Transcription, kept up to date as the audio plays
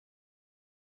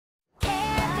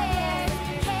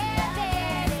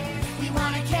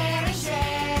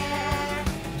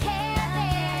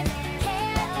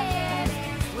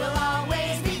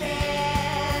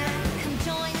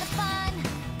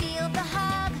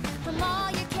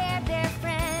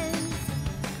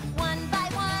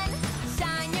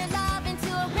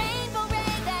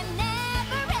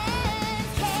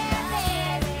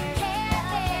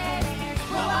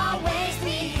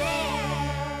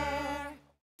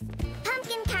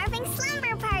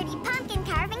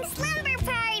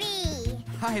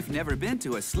I've never been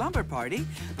to a slumber party,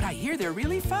 but I hear they're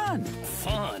really fun.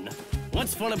 Fun?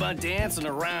 What's fun about dancing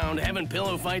around, having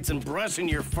pillow fights, and brushing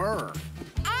your fur?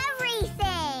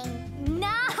 Everything!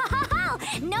 No!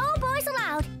 No boys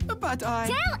allowed! But I...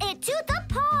 Tell it to the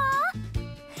paw!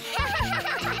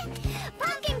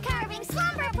 Pumpkin carving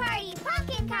slumber party!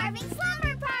 Pumpkin carving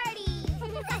slumber party!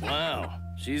 Wow,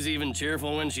 she's even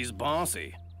cheerful when she's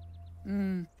bossy.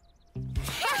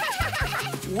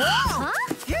 Whoa!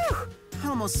 Huh? Phew! I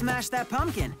almost smashed that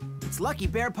pumpkin. It's lucky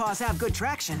bear paws have good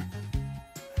traction.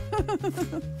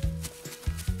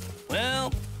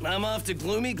 Well, I'm off to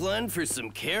Gloomy Glen for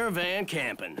some caravan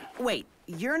camping. Wait,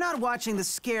 you're not watching the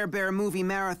Scare Bear movie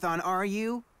marathon, are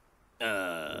you?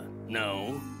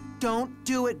 No. Don't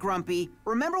do it, Grumpy.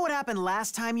 Remember what happened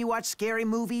last time you watched scary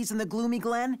movies in the Gloomy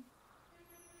Glen?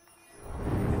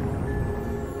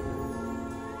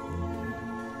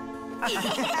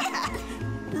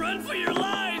 Run for your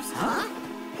lives! Huh?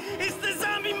 It's the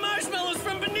zombie marshmallows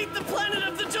from beneath the planet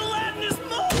of the gelatinous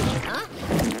mold! Huh?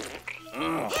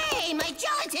 Hey, my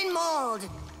gelatin mold!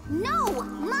 No!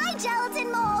 My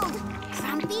gelatin mold!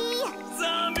 Grumpy!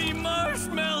 Zombie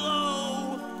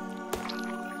marshmallow!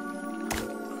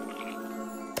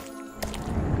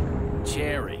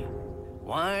 Cherry.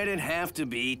 Why'd it have to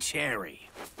be cherry?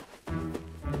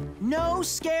 No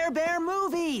Scare Bear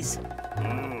movies!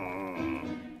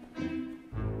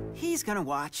 He's gonna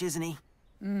watch, isn't he?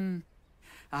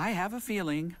 I have a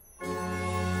feeling.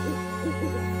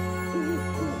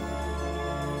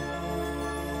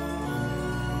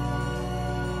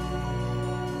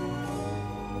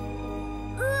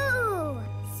 Ooh!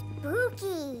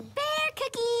 Spooky! Bear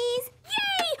cookies!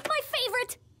 Yay! My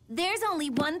favorite! There's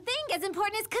only one thing as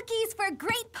important as cookies for a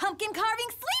great pumpkin carving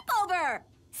sleepover!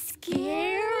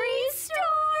 Scary stories!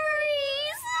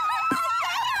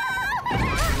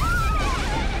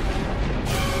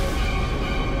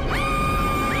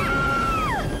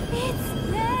 It's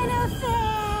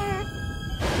Benefare!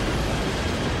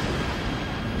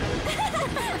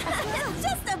 It's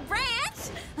just a branch!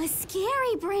 A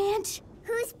scary branch!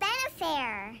 Who's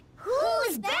Benefare?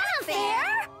 Who's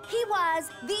Benefare? He was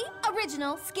the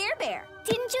original Scare Bear.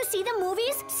 Didn't you see the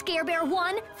movies? Scare Bear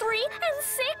 1, 3, and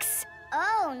 6?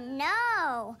 Oh,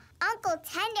 no. Uncle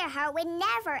Tenderheart would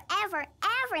never, ever,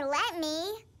 ever let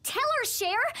me. Tell her,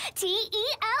 Cher.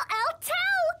 T-E-L-L,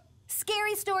 tell.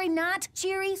 Scary story, not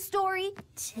cheery story.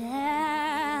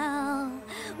 Tell.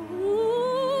 Ooh.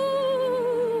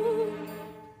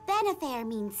 Benefare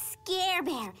means Scare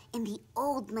Bear in the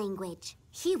old language.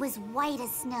 He was white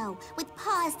as snow, with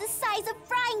paws the size of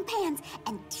frying pans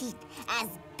and teeth as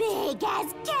big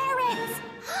as carrots.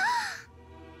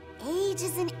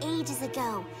 Ages and ages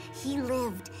ago, he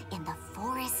lived in the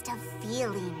forest of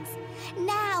feelings.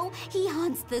 Now he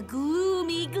haunts the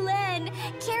gloomy glen,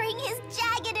 carrying his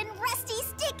jagged and rusty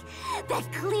stick, the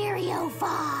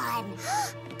Cleariophon.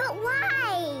 But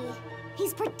why?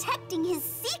 He's protecting his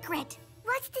secret.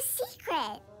 What's the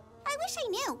secret? I wish I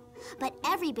knew, but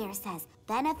every bear says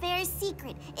Benefare's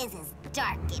secret is as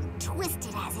dark and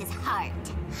twisted as his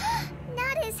heart.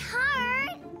 Not his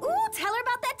heart. Ooh, tell her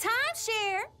about that time,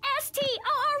 Cher.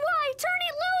 S-T-O-R-Y, turn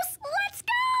it loose, let's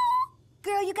go!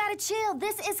 Girl, you gotta chill.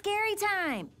 This is scary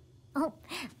time. Oh,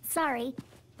 sorry.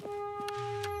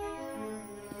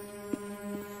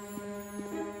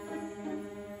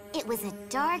 It was a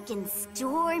dark and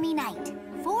stormy night.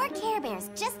 4 Care Bears,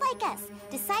 just like us,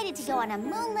 decided to go on a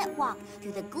moonlit walk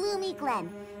through the gloomy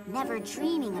glen, never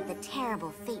dreaming of the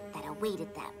terrible fate that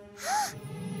awaited them.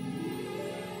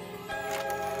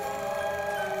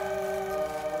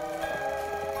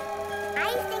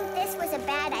 I think this was a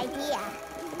bad idea.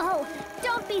 Oh,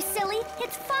 don't be silly.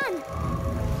 It's fun.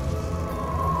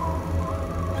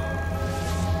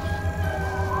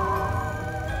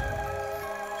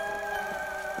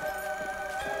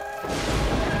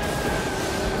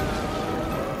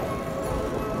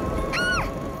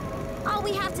 All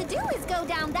we have to do is go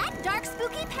down that dark,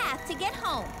 spooky path to get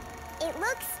home. It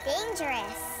looks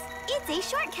dangerous. It's a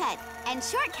shortcut, and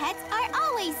shortcuts are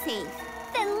always safe.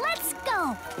 Then let's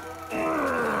go.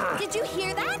 Did you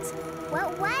hear that?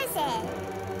 What was it?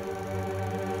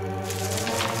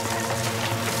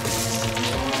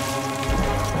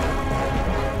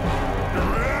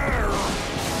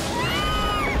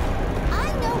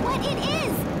 I know what it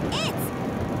is. It's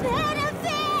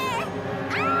Benefare!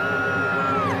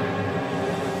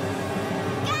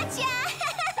 Gotcha!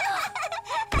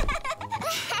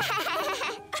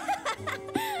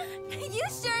 You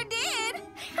sure did.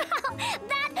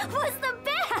 That was the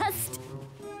best!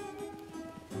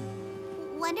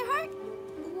 Wonderheart?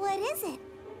 What is it?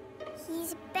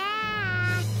 He's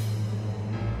back.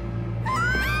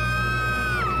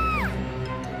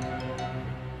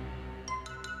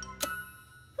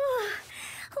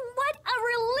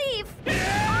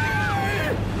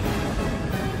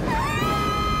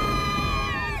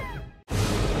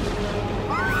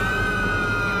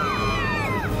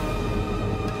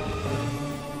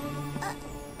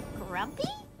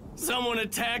 someone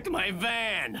attacked my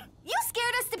van. You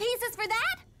scared us to pieces for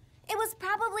that? It was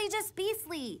probably just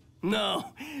Beastly. No,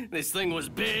 this thing was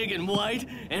big and white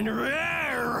and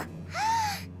rare.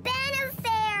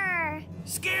 Benefair!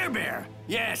 Scare Bear.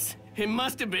 Yes, it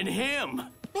must have been him.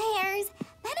 Bears,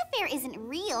 Benefair isn't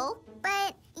real.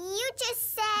 But you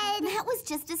just said... That was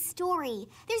just a story.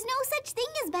 There's no such thing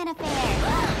as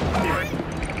Benefair.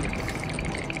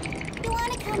 You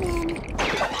want to come in?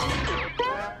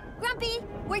 Grumpy,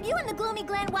 were you in the Gloomy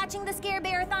Glen watching the Scare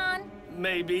Bear-a-thon?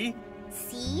 Maybe.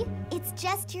 See? It's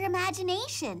just your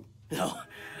imagination. No,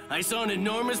 I saw an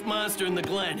enormous monster in the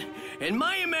Glen, and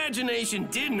my imagination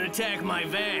didn't attack my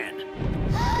van.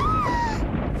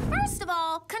 First of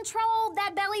all, control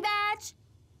that belly badge.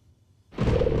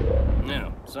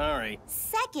 No, sorry.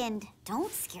 Second,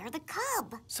 don't scare the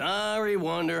cub. Sorry,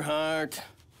 Wonderheart.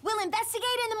 We'll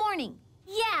investigate in the morning.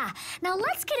 Yeah, now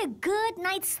let's get a good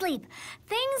night's sleep.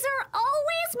 Things are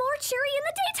always more cheery in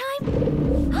the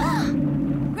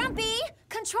daytime. Grumpy,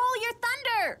 control your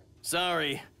thunder.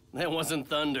 Sorry, that wasn't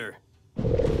thunder.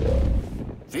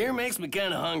 Fear makes me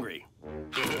kind of hungry.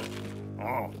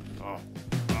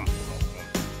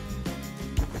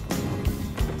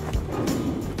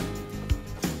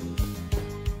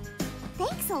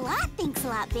 Thanks a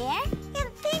lot, Bear.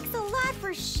 And thanks a lot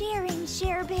for sharing,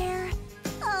 Share Bear.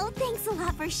 Oh, thanks a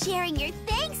lot for sharing your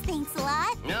thanks a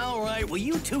lot. All right, will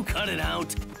you two cut it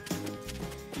out?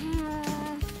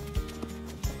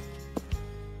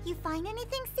 You find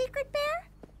anything secret, Bear?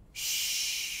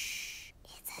 Shh,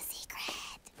 it's a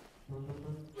secret.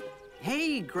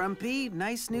 Hey, Grumpy,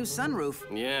 nice new sunroof.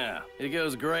 Yeah, it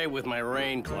goes great with my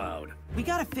rain cloud. We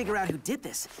gotta figure out who did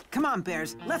this. Come on,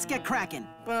 Bears, let's get cracking.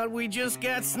 But we just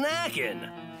got snacking.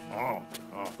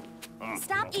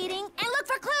 Stop eating and look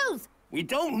for clues. We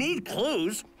don't need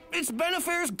clues. It's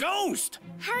Benefair's ghost.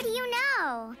 How do you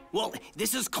know? Well,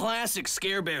 this is classic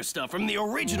Scare Bear stuff from the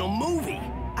original movie.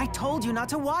 I told you not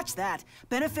to watch that.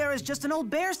 Benefair is just an old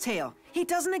bear's tale. He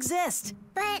doesn't exist.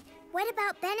 But what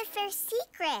about Benefair's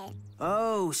secret?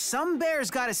 Oh, some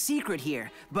bear's got a secret here,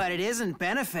 but it isn't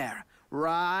Benefair.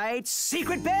 Right,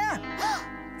 Secret Bear?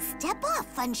 Step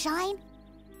off, Funshine.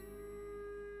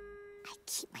 I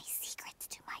keep my secrets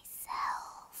to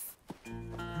myself.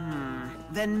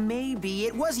 Then maybe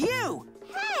it was you!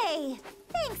 Hey,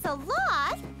 thanks a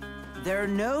lot. There are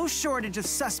no shortage of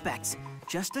suspects,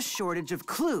 just a shortage of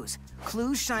clues.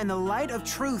 Clues shine the light of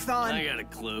truth on... I got a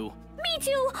clue. Me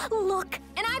too. Look,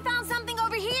 and I found something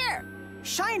over here.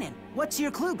 Shining! What's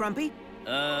your clue, Grumpy?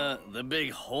 The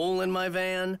big hole in my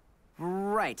van?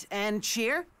 Right, and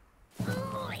Cheer?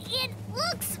 It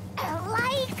looks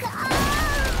like...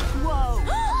 Whoa!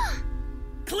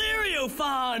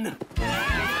 Cleariophon!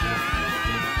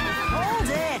 Hold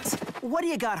it! What do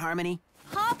you got, Harmony?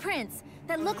 Paw prints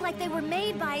that look like they were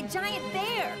made by a giant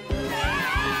bear.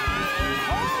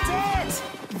 Hold it!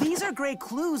 These are great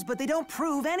clues, but they don't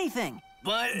prove anything.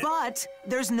 But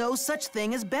there's no such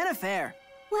thing as Benefair.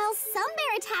 Well, some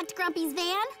bear attacked Grumpy's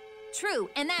van. True,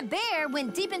 and that bear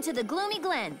went deep into the Gloomy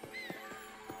Glen.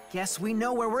 Guess we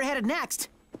know where we're headed next.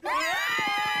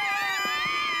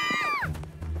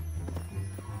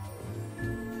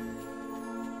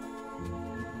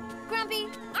 Grumpy,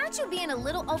 aren't you being a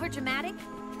little overdramatic?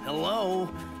 hello,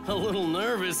 a little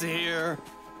nervous here.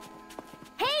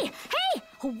 Hey!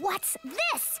 What's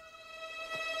this?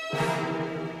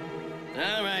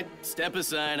 All right, step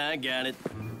aside, I got it.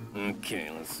 Okay,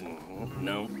 let's see.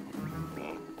 No.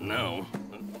 No.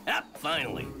 Ah,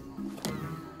 finally.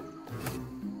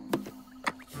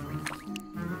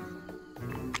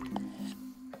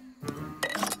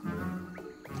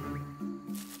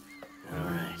 All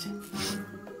right.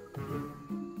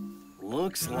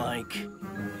 Looks like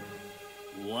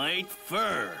white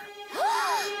fur.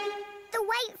 The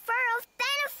white fur of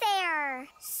Benefair!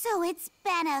 So it's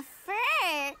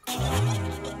Benefair.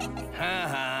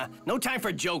 Ha. No time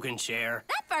for joking, Cher.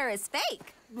 That fur is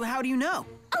fake. How do you know?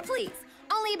 Oh, please.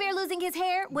 Only a bear losing his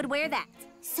hair would wear that.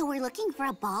 So we're looking for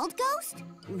a bald ghost?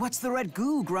 What's the red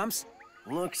goo, Grumps?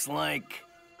 Looks like...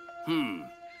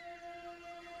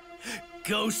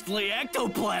 ghostly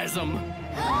ectoplasm.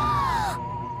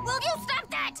 Will you stop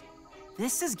that?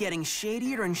 This is getting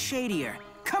shadier and shadier.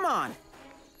 Come on!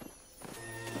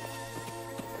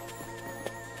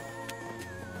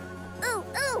 Ooh!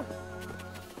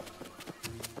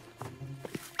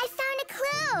 I found a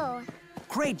clue!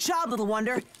 Great job, little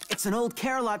wonder. It's an old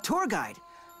Carolot tour guide.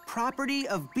 Property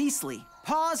of Beastly.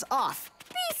 Paws off.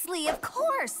 Beastly, of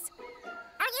course.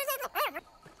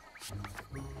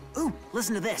 Ooh,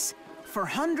 listen to this. For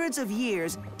hundreds of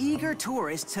years, eager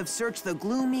tourists have searched the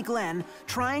gloomy glen,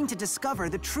 trying to discover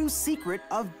the true secret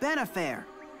of Benefair.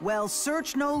 Well,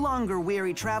 search no longer,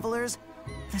 weary travelers.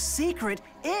 The secret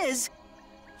is...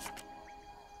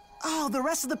 Oh, the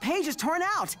rest of the page is torn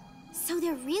out. So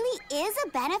there really is a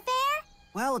Benefair?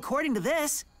 Well, according to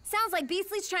this... Sounds like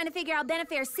Beastly's trying to figure out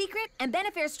Benefair's secret, and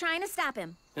Benefair's trying to stop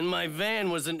him. And my van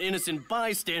was an innocent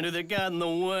bystander that got in the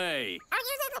way.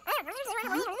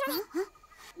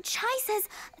 Chai says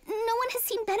no one has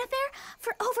seen Benefair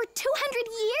for over 200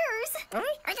 years.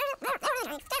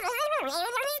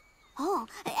 Oh,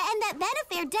 and that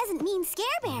Benefair doesn't mean Scare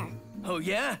Bear. Oh,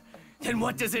 yeah? Then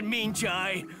what does it mean,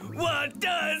 Chai? What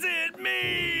does it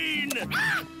mean?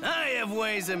 I have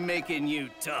ways of making you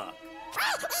talk.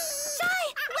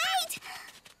 Chai, wait!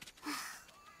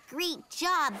 Great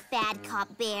job, Bad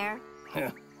Cop Bear.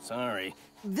 Sorry.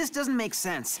 This doesn't make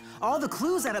sense. All the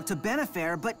clues add up to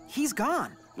Benefair, but he's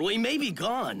gone. Well, he may be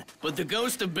gone, but the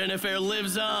ghost of Benefair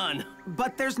lives on.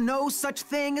 But there's no such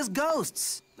thing as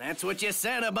ghosts. That's what you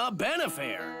said about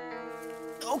Benefair.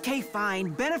 Okay,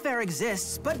 fine. Benefair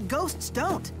exists, but ghosts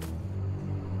don't.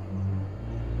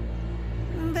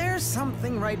 There's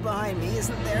something right behind me,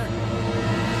 isn't there?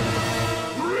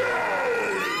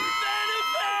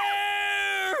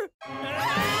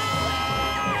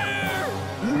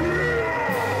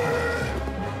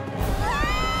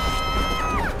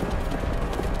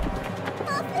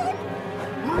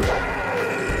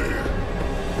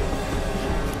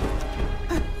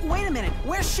 Wait a minute,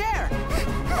 where's Cher?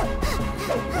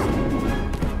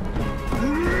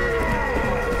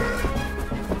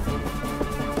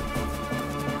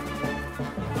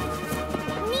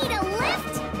 Need a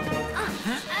lift?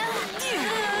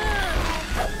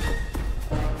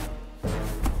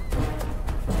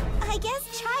 I guess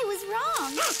Chai was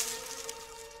wrong.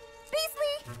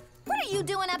 Beastly, what are you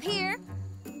doing up here?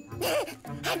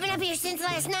 I've been up here since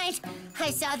last night. I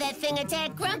saw that thing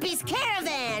attack Grumpy's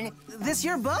caravan. This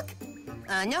your book?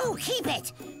 No, keep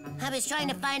it. I was trying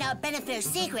to find out Benefair's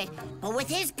secret, but with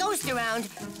his ghost around,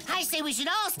 I say we should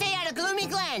all stay out of Gloomy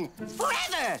Glen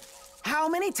forever. How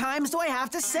many times do I have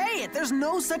to say it? There's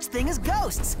no such thing as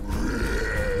ghosts.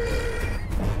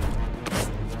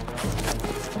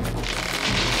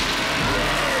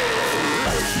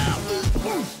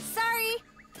 Sorry.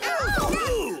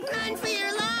 Run for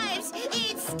your lives!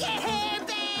 It's Scare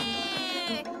Bear!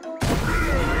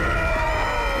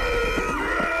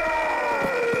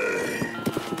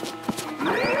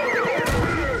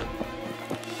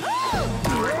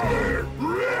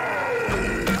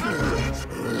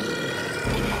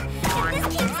 If this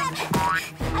keeps up,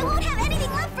 I won't have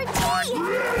anything left for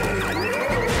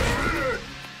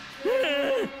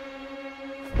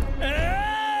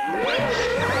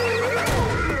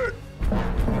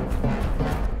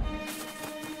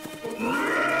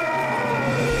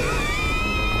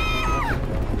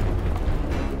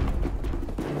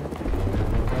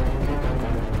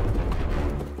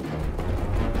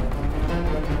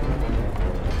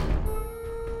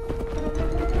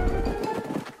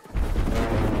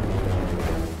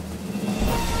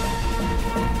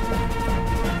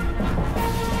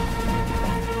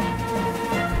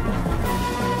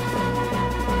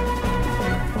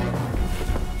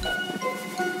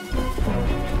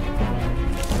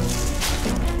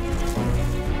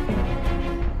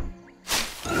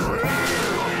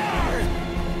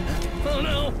Oh,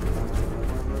 no!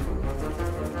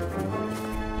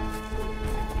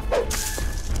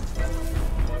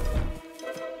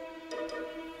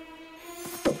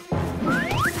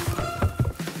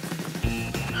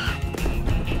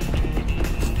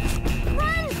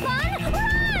 Run, Fun!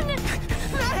 Run!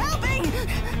 Not helping!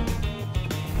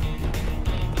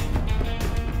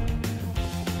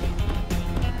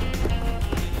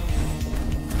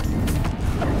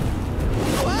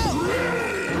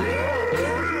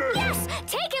 Yes!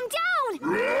 Take him down!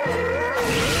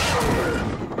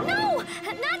 No!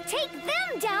 Not take them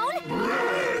down!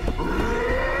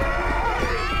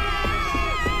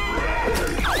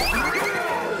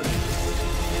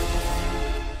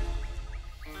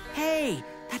 Hey,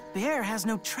 that bear has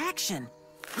no traction.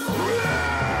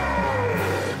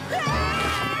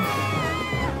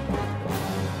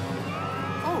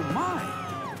 Oh, my.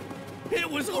 It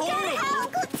was horrible!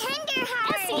 Uncle Tenderheart!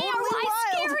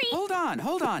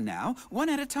 Hold on now. One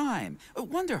at a time.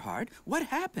 Wonderheart, what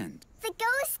happened? The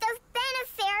ghost of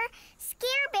Benefair,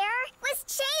 Scare Bear, was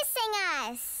chasing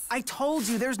us! I told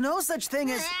you, there's no such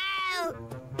thing as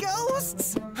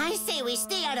ghosts. I say we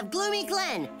stay out of Gloomy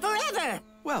Glen forever.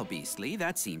 Well, Beastly,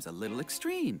 that seems a little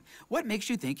extreme. What makes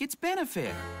you think it's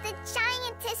Benefair? The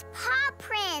giantess paw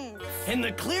prints! And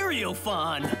the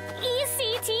Cleariophon!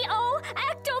 ECTO,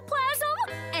 ectoplasm!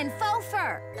 And faux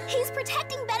fur. He's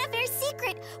protecting Benefair's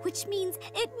secret, which which means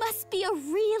it must be a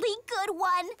really good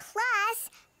one. Plus,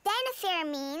 Benefair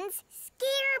means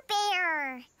Scare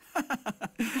Bear.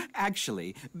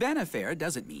 Actually, Benefair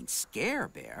doesn't mean scare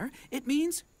bear. It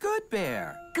means good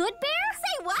bear. Good bear?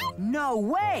 Say what? No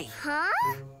way!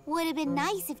 Huh? Would have been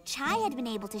nice if Chai had been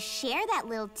able to share that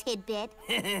little tidbit.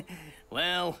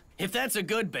 Well, if that's a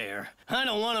good bear, I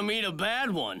don't want to meet a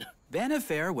bad one.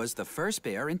 Benefair was the first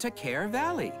bear into Care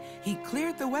Valley. He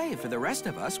cleared the way for the rest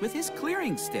of us with his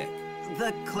clearing stick.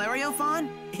 The Clariophon?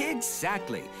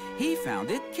 Exactly. He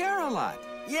founded Care-a-Lot.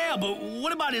 Yeah, but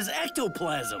what about his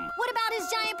ectoplasm? What about his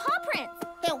giant paw prints?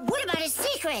 And what about his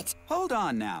secret? Hold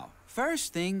on now.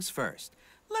 First things first.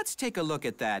 Let's take a look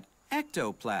at that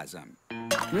ectoplasm.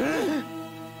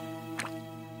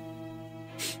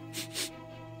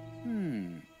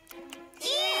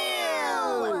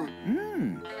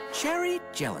 Cherry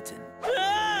gelatin.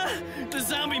 Ah! The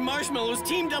zombie marshmallows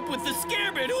teamed up with the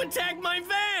scarebear to attack my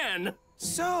van!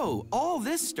 So, all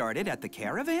this started at the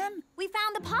caravan? We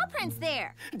found the paw prints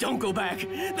there. Don't go back!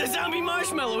 The zombie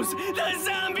marshmallows! The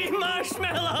zombie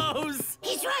marshmallows!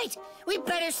 He's right. We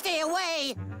better stay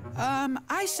away.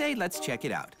 I say let's check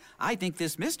it out. I think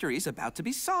this mystery's about to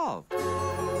be solved.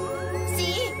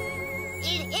 See?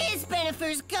 It is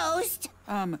Benefair's ghost.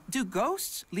 Do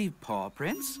ghosts leave paw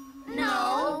prints?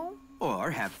 No. Or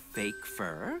have fake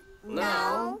fur?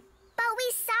 No. But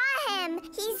we saw him.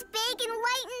 He's big and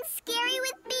white and scary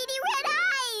with beady red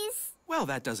eyes. Well,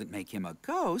 that doesn't make him a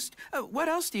ghost. What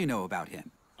else do you know about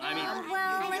him?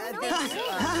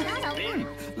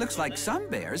 Looks like some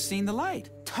bears seen the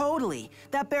light. Totally.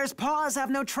 That bear's paws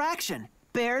have no traction.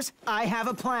 Bears, I have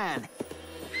a plan.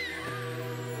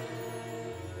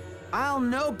 I'll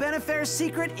know Benefair's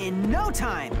secret in no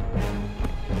time.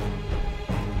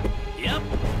 Yep,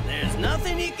 there's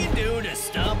nothing he can do to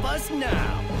stop us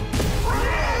now.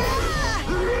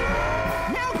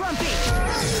 Now, Grumpy!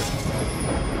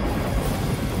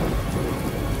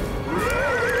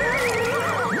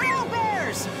 Now,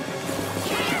 bears!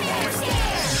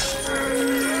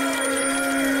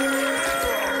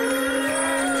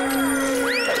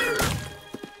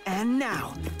 And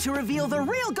now, to reveal the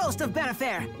real ghost of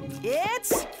Benefair,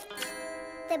 it's...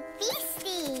 The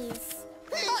Beasties.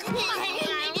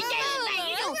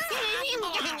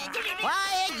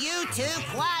 Quiet, you two,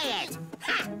 quiet.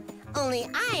 Ha! Only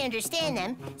I understand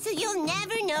them, so you'll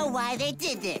never know why they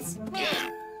did this.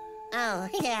 Oh,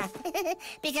 yeah,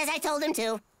 because I told them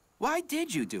to. Why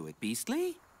did you do it,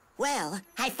 Beastly? Well,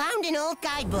 I found an old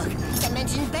guidebook that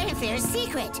mentioned Benefair's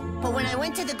secret. But when I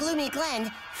went to the Gloomy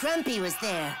Glen, Grumpy was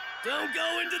there. Don't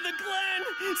go into the Glen!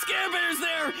 Scarebear's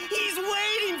there! He's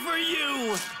waiting for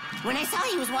you! When I saw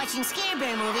he was watching Scare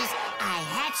Bear movies, I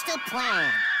hatched a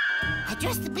plan. I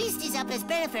dressed the Beasties up as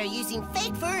Benefair using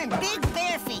fake fur and big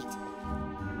bear feet.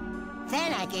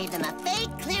 Then I gave them a fake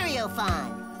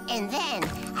Clariophon. And then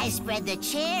I spread the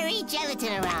cherry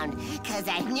gelatin around, because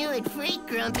I knew it'd freak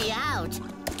Grumpy out.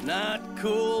 Not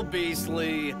cool,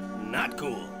 Beastly. Not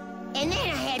cool. And then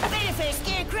I had Benefair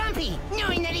scare Grumpy,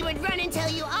 knowing that he would run and tell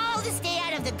you all to stay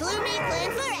out of the Gloomy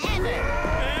Glen forever.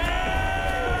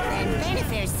 Then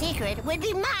Benefair's secret would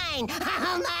be mine.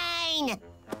 All mine!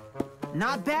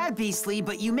 Not bad, Beastly,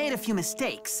 but you made a few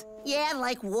mistakes. Yeah,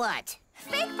 like what?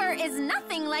 Fake fur is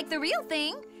nothing like the real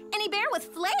thing. Any bear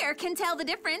with flair can tell the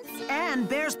difference. And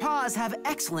bear's paws have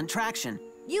excellent traction.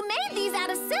 You made these out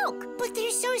of silk. But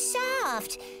they're so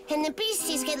soft, and the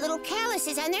Beasties get little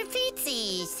calluses on their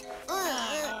feetsies.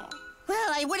 Well,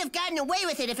 I would have gotten away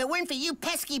with it if it weren't for you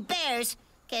pesky bears.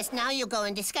 Guess now you'll go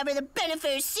and discover the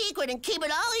Benefair's secret and keep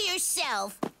it all to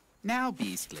yourself. Now,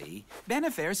 Beastly,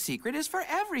 Benefair's secret is for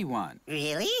everyone.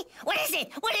 Really? What is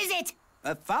it? What is it?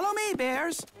 Follow me,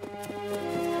 bears.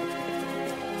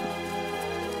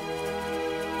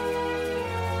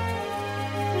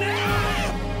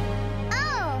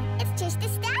 Oh, it's just a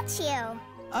statue.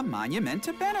 A monument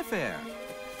to Benefair.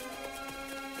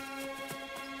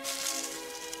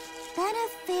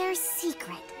 Benefair's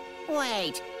secret.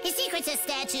 Wait, his secret's a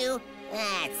statue?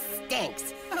 That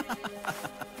stinks.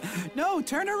 No,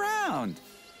 turn around.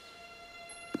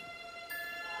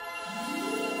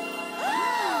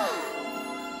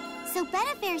 So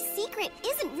Benefair's secret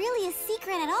isn't really a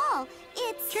secret at all.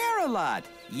 It's... Care-a-Lot.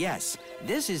 Yes,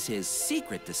 this is his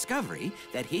secret discovery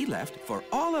that he left for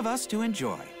all of us to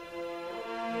enjoy.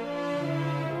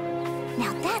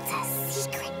 Now that's a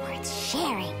secret worth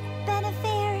sharing.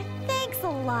 Benefair, thanks a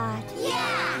lot.